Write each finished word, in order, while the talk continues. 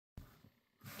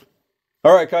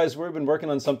All right, guys, we've been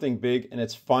working on something big, and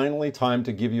it's finally time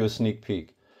to give you a sneak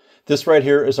peek. This right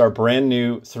here is our brand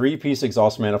new 3-piece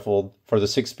exhaust manifold for the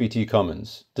 6PT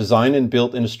Cummins, designed and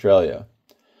built in Australia.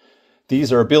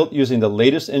 These are built using the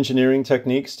latest engineering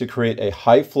techniques to create a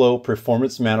high-flow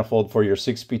performance manifold for your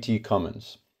 6PT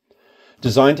Cummins.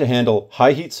 Designed to handle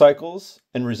high heat cycles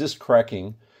and resist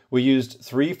cracking, we used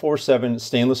 347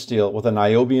 stainless steel with a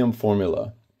niobium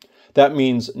formula. That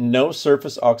means no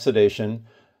surface oxidation,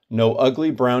 no ugly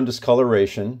brown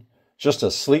discoloration, just a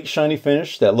sleek, shiny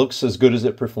finish that looks as good as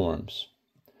it performs.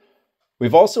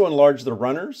 We've also enlarged the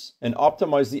runners and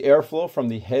optimized the airflow from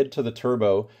the head to the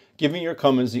turbo, giving your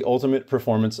Cummins the ultimate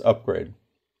performance upgrade.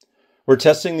 We're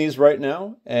testing these right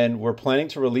now, and we're planning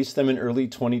to release them in early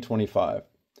 2025.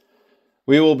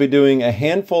 We will be doing a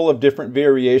handful of different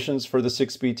variations for the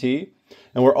 6BT,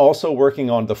 and we're also working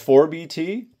on the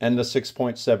 4BT and the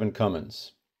 6.7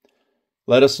 Cummins.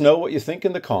 Let us know what you think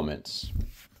in the comments.